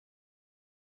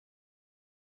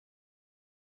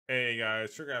Hey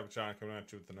guys, TriggerhappyJon coming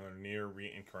at you with another Nier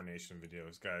Reincarnation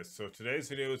videos, guys. So today's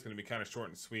video is going to be kind of short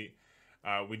and sweet.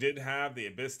 We did have the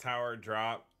Abyss Tower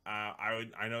drop.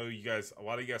 I know you guys, a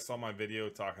lot of you guys saw my video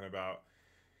talking about,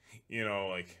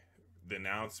 like the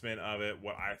announcement of it,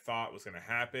 what I thought was going to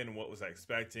happen, what was I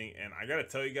expecting, and I got to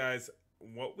tell you guys,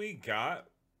 what we got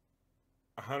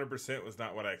 100% was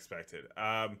not what I expected.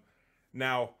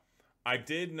 Now, I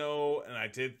did know and I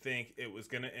did think it was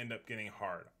going to end up getting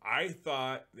hard. I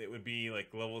thought it would be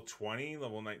like level 20,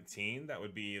 level 19. That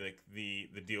would be like the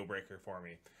deal breaker for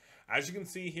me. As you can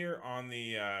see here on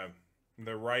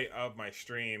the right of my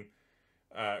stream,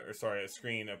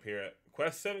 screen up here,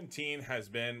 Quest 17 has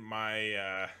been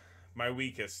my my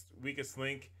weakest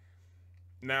link.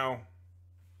 Now,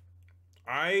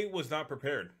 I was not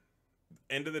prepared.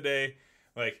 End of the day,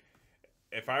 like,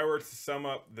 if I were to sum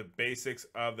up the basics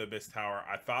of the Abyss Tower,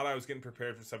 I thought I was getting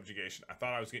prepared for subjugation. I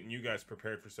thought I was getting you guys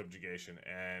prepared for subjugation,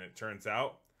 and it turns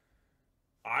out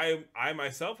I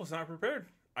myself was not prepared.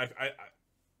 I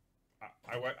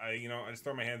just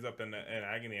throw my hands up in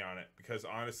agony on it, because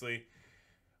honestly,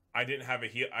 I don't have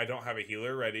a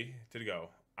healer ready to go.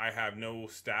 I have no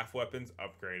staff weapons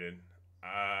upgraded.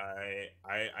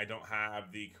 I don't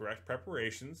have the correct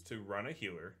preparations to run a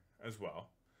healer as well.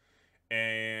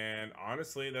 And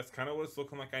honestly, that's kind of what it's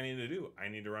looking like I need to do. I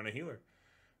need to run a healer.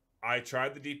 I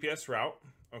tried the DPS route.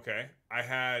 Okay. I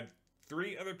had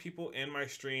 3 other people in my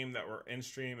stream that were in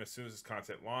stream as soon as this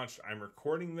content launched. I'm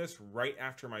recording this right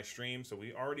after my stream, so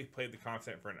we already played the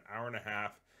content for an hour and a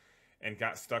half and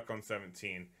got stuck on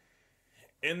 17.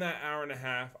 In that hour and a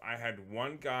half, I had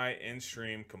one guy in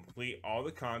stream complete all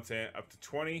the content up to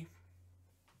 20.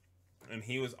 And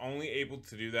he was only able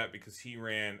to do that because he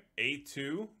ran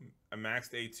A2, a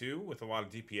maxed A2 with a lot of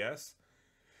DPS,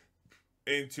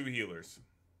 and 2 healers.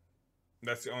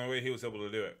 That's the only way he was able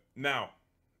to do it. Now,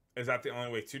 is that the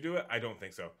only way to do it? I don't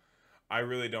think so. I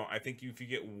really don't. I think if you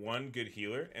get one good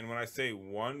healer, and when I say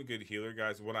one good healer,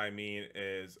 guys, what I mean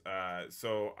is,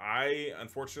 so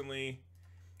unfortunately,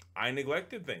 I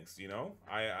neglected things,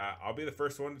 I'll be the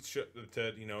first one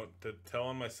to tell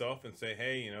on myself and say,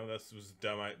 hey, this was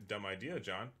a dumb idea,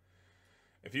 John.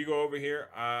 If you go over here,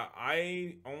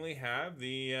 I only have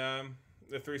the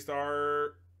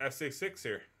 3-star F66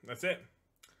 here. That's it.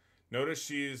 Notice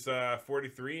she's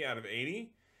 43 out of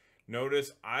 80.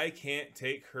 Notice I can't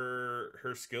take her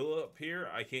skill up here.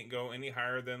 I can't go any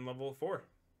higher than level 4.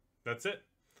 That's it.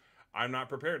 I'm not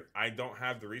prepared. I don't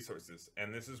have the resources,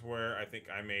 and this is where I think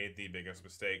I made the biggest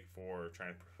mistake for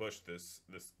trying to push this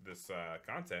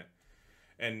content.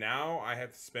 And now I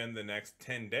have to spend the next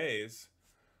 10 days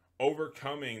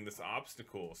overcoming this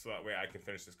obstacle, so that way I can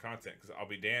finish this content. Because I'll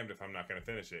be damned if I'm not going to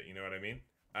finish it. You know what I mean?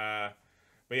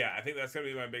 But yeah, I think that's going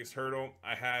to be my biggest hurdle.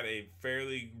 I had a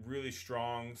really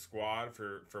strong squad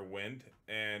for wind,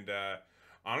 and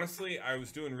honestly, I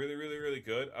was doing really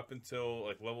good up until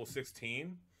like level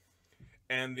 16.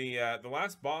 And the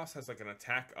last boss has like an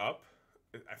attack up.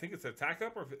 I think it's attack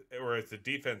up or it's a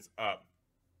defense up.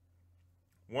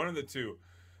 One of the two.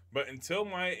 But until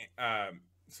my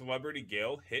Celebrity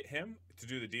Gale hit him to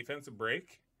do the defensive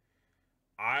break,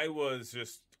 I was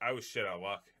shit out of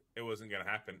luck. It wasn't going to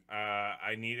happen.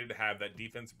 I needed to have that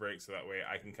defense break so that way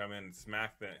I can come in and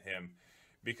smack him.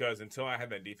 Because until I had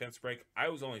that defense break, I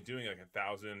was only doing like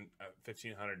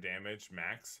 1,500 damage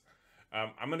max.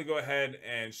 I'm going to go ahead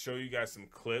and show you guys some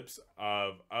clips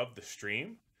of the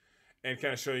stream and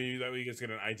kind of show you that we guys get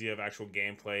an idea of actual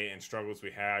gameplay and struggles we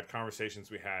had,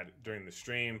 conversations we had during the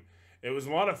stream. It was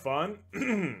a lot of fun.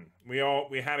 We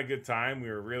had a good time. We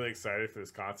were really excited for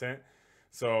this content.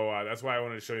 So that's why I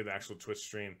wanted to show you the actual Twitch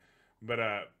stream. But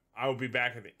I will be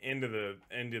back at the end of the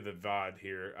VOD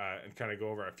here and kind of go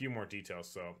over a few more details.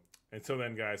 So until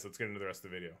then, guys, let's get into the rest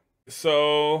of the video. So,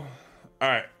 all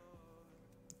right.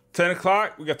 10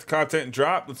 o'clock, we got the content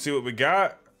drop. Let's see what we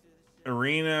got.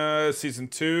 Arena Season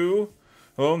 2.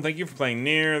 Hello, and thank you for playing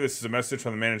Nier. This is a message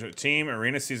from the management team.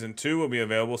 Arena Season 2 will be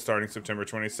available starting September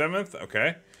 27th.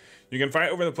 Okay. You can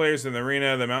fight over the players in the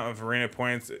arena. The amount of arena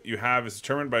points you have is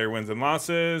determined by your wins and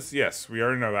losses. Yes, we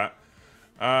already know that.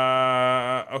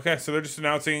 Okay, so they're just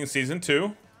announcing Season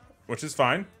 2, which is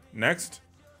fine. Next.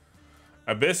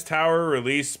 Abyss Tower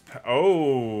release.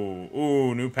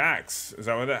 Ooh, new packs. Is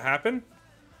that what that happened?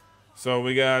 So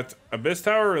we got Abyss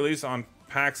Tower release on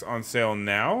packs on sale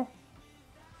now.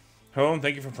 Hello, and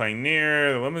thank you for playing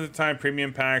Nier. The limited time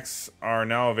premium packs are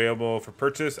now available for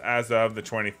purchase as of the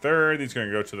 23rd. These are going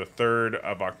to go to the 3rd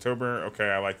of October. Okay,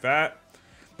 I like that.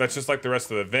 That's just like the rest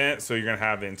of the event, so you're going to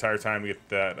have the entire time to get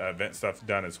that event stuff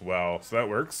done as well. So that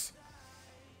works.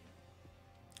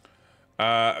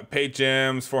 Paid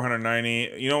gems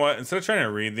 490. You know what? Instead of trying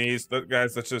to read these,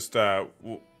 guys, let's just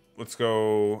let's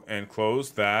go and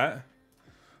close that.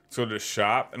 Let's go to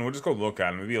shop and we'll just go look at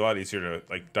them. It'd be a lot easier to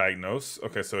like diagnose.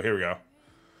 Okay, so here we go.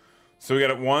 So we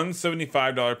got a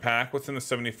 $175 pack. What's in the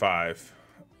 75?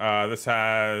 This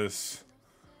has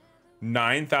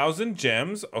 9,000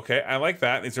 gems. Okay, I like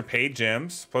that. These are paid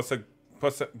gems plus a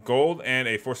gold and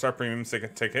a 4-star premium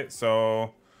ticket.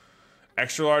 So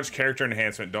extra large character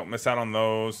enhancement. Don't miss out on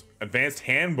those. Advanced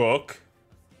handbook.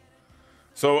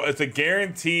 So it's a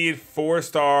guaranteed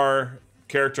 4-star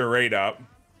character rate up.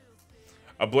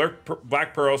 A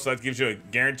black pearl, so that gives you a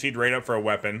guaranteed rate up for a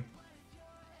weapon.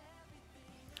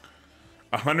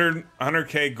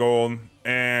 100k gold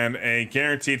and a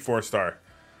guaranteed 4-star.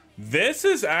 This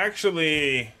is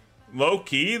actually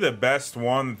low-key the best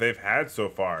one that they've had so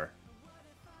far.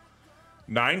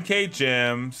 9k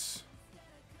gems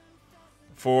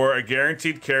for a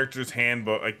guaranteed character's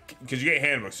handbook, like because you get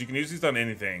handbooks, you can use these on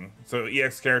anything. So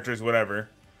EX characters, whatever.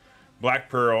 Black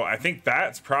pearl. I think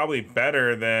that's probably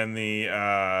better than the.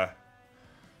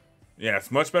 Yeah,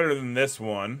 it's much better than this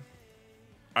one.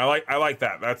 I like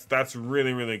that. That's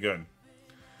really good.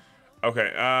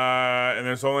 Okay, and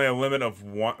there's only a limit of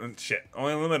one. Shit,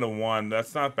 only a limit of one.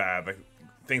 That's not bad. Like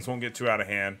things won't get too out of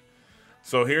hand.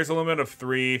 So here's a limit of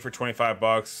 3 for 25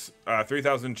 bucks.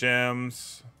 3,000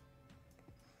 gems.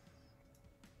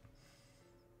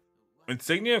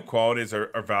 Insignia qualities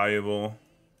are valuable.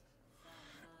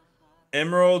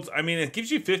 Emeralds. I mean, it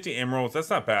gives you 50 emeralds. That's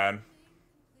not bad.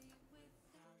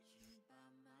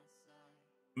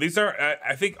 These are,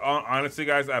 I think, honestly,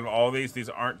 guys, out of all these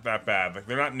aren't that bad. Like,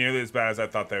 they're not nearly as bad as I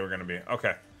thought they were going to be.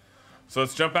 Okay. So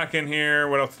let's jump back in here.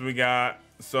 What else do we got?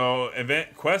 So,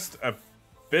 event quest of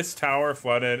Fist Tower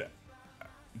Flooded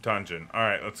Dungeon. All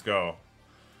right, let's go.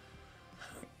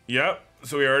 Yep.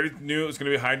 So we already knew it was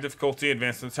going to be high difficulty.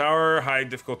 Advance in the tower. High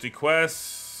difficulty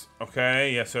quests.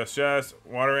 Okay. Yes.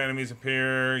 Water enemies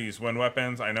appear. Use wind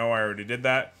weapons. I know I already did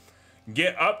that.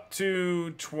 Get up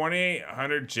to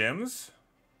 2,800 gems.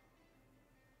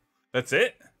 That's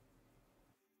it?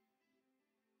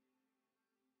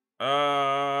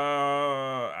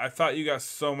 I thought you got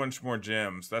so much more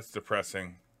gems. That's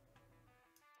depressing.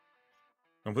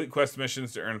 Complete quest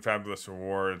missions to earn fabulous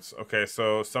rewards. Okay,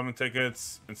 so summon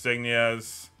tickets,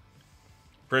 insignias,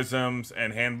 prisms,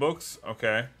 and handbooks.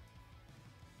 Okay.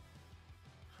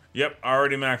 Yep,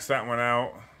 already maxed that one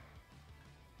out.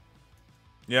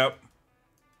 Yep.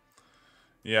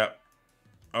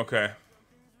 Okay.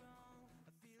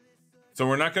 So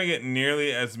we're not going to get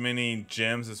nearly as many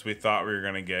gems as we thought we were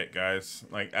going to get, guys.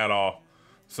 Like, at all.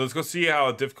 So let's go see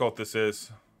how difficult this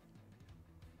is.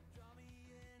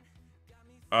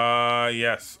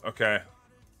 Yes. Okay.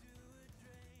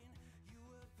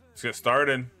 Let's get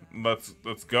started. Let's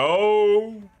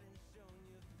go.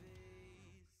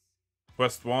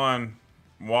 Quest 1.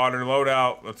 Water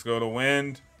loadout. Let's go to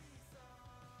wind.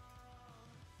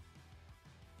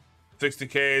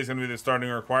 60k is going to be the starting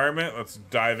requirement. Let's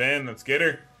dive in. Let's get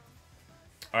her.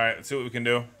 All right, let's see what we can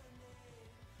do.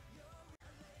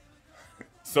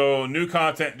 So new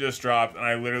content just dropped, and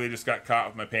I literally just got caught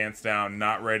with my pants down,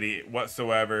 not ready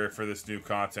whatsoever for this new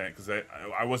content, because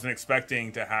I wasn't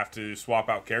expecting to have to swap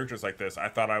out characters like this. I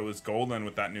thought I was golden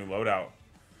with that new loadout.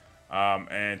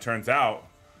 And turns out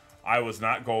I was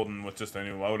not golden with just a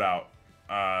new loadout,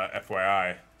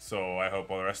 FYI. So I hope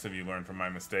all the rest of you learn from my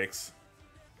mistakes.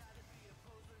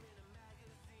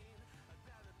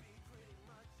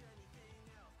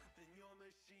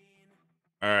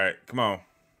 All right, come on.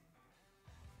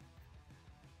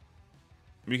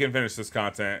 We can finish this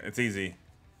content. It's easy.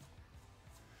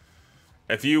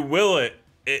 If you will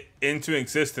it into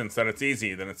existence that it's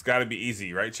easy, then it's got to be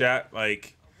easy, right, chat?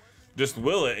 Like, just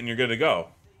will it and you're good to go.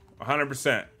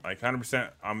 100%. Like, 100%.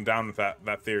 I'm down with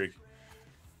that theory.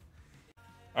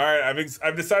 All right,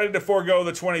 I've decided to forego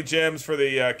the 20 gems for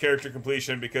the character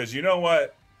completion because you know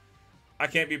what? I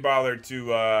can't be bothered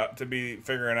to be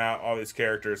figuring out all these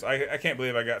characters. I can't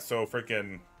believe I got so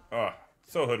freaking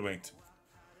so hoodwinked.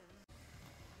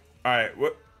 All right,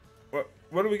 what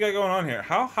do we got going on here?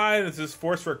 How high does this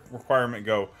force requirement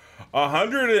go?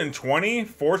 120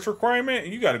 force requirement?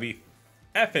 You got to be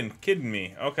effing kidding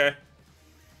me. Okay.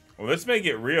 Well, this may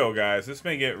get real, guys. This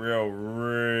may get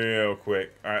real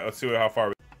quick. All right, let's see how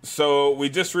far. So we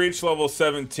just reached level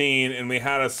 17, and we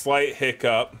had a slight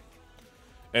hiccup.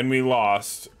 And we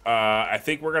lost. I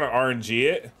think we're going to RNG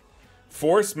it.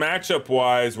 Force matchup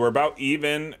wise, we're about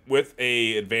even with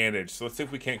a advantage. So let's see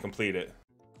if we can't complete it.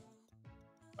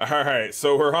 All right,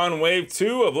 so we're on wave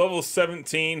 2 of level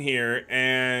 17 here.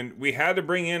 And we had to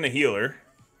bring in a healer.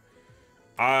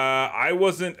 I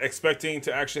wasn't expecting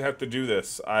to actually have to do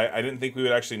this. I didn't think we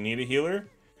would actually need a healer.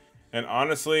 And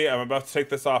honestly, I'm about to take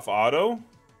this off auto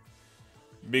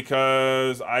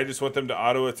because I just want them to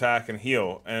auto attack and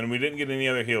heal, and we didn't get any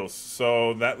other heals.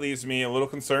 So that leaves me a little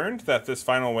concerned that this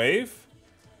final wave,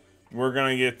 we're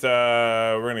gonna get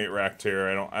wrecked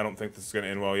here. I don't think this is gonna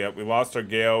end well yet. We lost our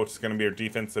Gale, which is gonna be our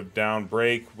defensive down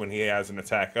break when he has an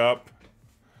attack up.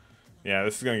 Yeah,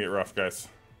 this is gonna get rough, guys.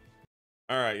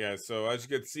 Alright guys, so as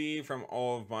you can see from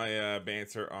all of my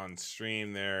banter on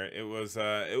stream there, it was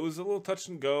a little touch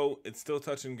and go. It's still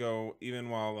touch and go even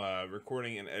while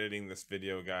recording and editing this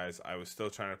video, guys. I was still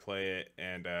trying to play it,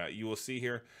 and you will see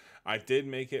here I did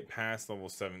make it past level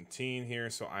 17 here,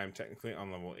 so I'm technically on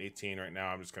level 18 right now.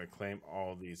 I'm just going to claim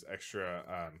all these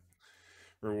extra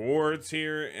rewards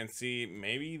here and see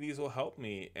maybe these will help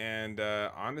me. And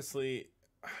honestly,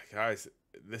 guys,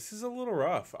 this is a little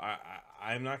rough.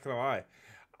 I'm not gonna lie.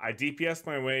 I DPS'd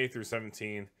my way through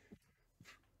 17.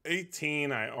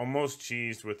 18, I almost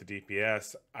cheesed with the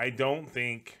DPS. I don't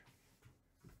think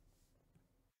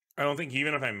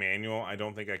even if I manual, I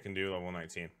don't think I can do level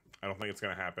 19. I don't think it's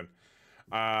gonna happen.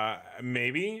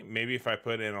 Maybe if I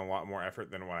put in a lot more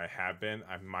effort than what I have been,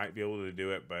 I might be able to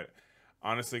do it. But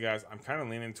honestly, guys, I'm kind of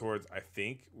leaning towards, I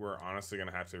think we're honestly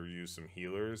gonna have to use some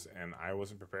healers, and I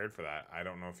wasn't prepared for that. I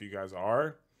don't know if you guys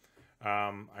are.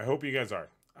 I hope you guys are.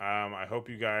 I hope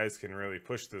you guys can really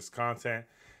push this content.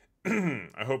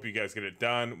 I hope you guys get it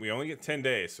done. We only get 10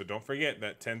 days, so don't forget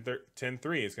that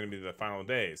 10-3 is going to be the final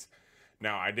days.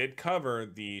 Now, I did cover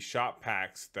the shop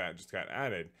packs that just got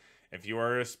added. If you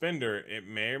are a spender, it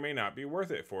may or may not be worth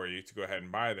it for you to go ahead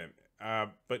and buy them.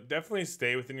 But definitely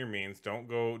stay within your means. Don't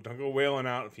go wailing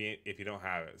out if you don't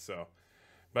have it. So,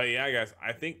 but yeah, guys,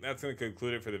 I think that's going to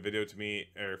conclude it for the video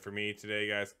for me today,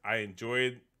 guys. I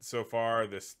enjoyed so far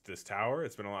this tower.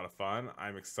 It's been a lot of fun.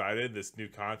 I'm excited. This new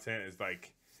content is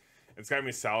like, it's got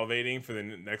me salivating for the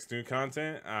next new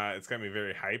content. It's got me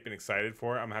very hyped and excited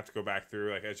for it. I'm gonna have to go back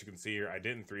through, like, as you can see here, I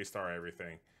didn't 3-star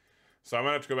everything, so I'm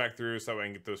gonna have to go back through so I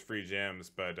can get those free gems.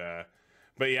 But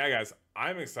yeah, guys,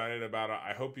 I'm excited about it.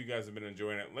 I hope you guys have been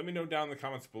enjoying it. Let me know down in the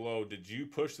comments below, did you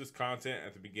push this content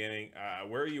at the beginning?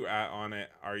 Where are you at on it?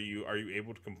 Are you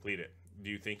able to complete it?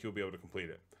 Do you think you'll be able to complete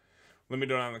it? Let me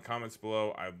know down in the comments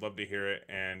below. I'd love to hear it.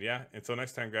 And yeah, until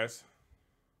next time, guys.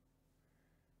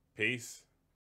 Peace.